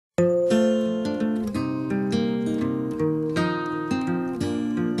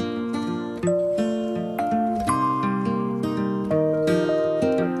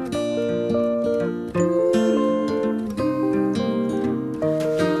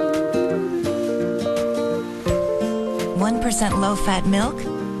100% low-fat milk,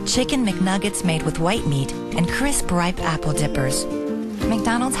 chicken McNuggets made with white meat, and crisp ripe apple dippers.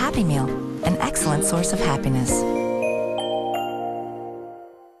 McDonald's Happy Meal, an excellent source of happiness.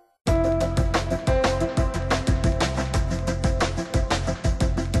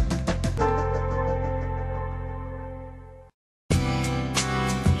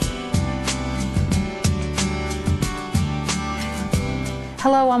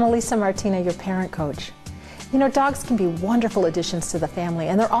 Hello, I'm Elisa Martina, your parent coach. You know, dogs can be wonderful additions to the family,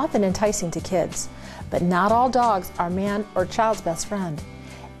 and they're often enticing to kids. But not all dogs are man or child's best friend.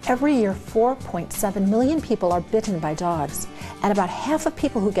 Every year, 4.7 million people are bitten by dogs, and about half of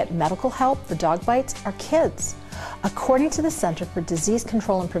people who get medical help for dog bites are kids. According to the Center for Disease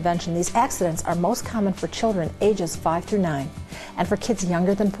Control and Prevention, these accidents are most common for children ages 5 through 9. And for kids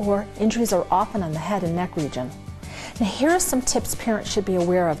younger than 4, injuries are often on the head and neck region. Now, here are some tips parents should be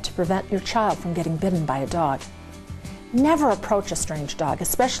aware of to prevent your child from getting bitten by a dog. Never approach a strange dog,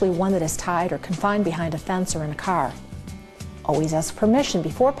 especially one that is tied or confined behind a fence or in a car. Always ask permission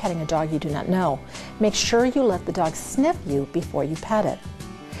before petting a dog you do not know. Make sure you let the dog sniff you before you pet it.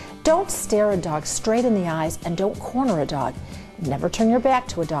 Don't stare a dog straight in the eyes, and don't corner a dog. Never turn your back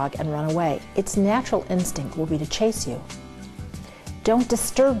to a dog and run away. Its natural instinct will be to chase you. Don't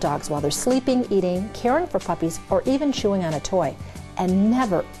disturb dogs while they're sleeping, eating, caring for puppies, or even chewing on a toy. And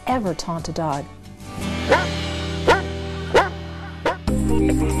never, ever taunt a dog.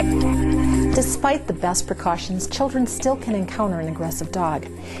 Despite the best precautions, children still can encounter an aggressive dog.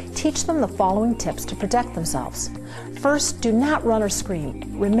 Teach them the following tips to protect themselves. First, do not run or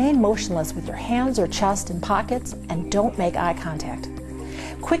scream. Remain motionless with your hands or chest in pockets, and don't make eye contact.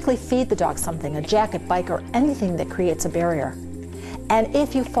 Quickly feed the dog something, a jacket, bike, or anything that creates a barrier. And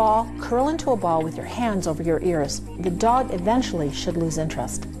if you fall, curl into a ball with your hands over your ears. The dog eventually should lose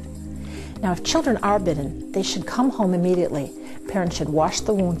interest. Now, if children are bitten, they should come home immediately. Parents should wash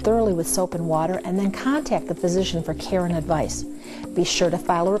the wound thoroughly with soap and water and then contact the physician for care and advice. Be sure to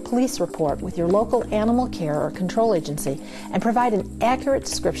file a police report with your local animal care or control agency and provide an accurate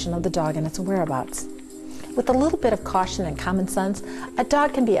description of the dog and its whereabouts. With a little bit of caution and common sense, a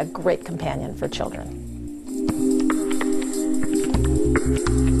dog can be a great companion for children.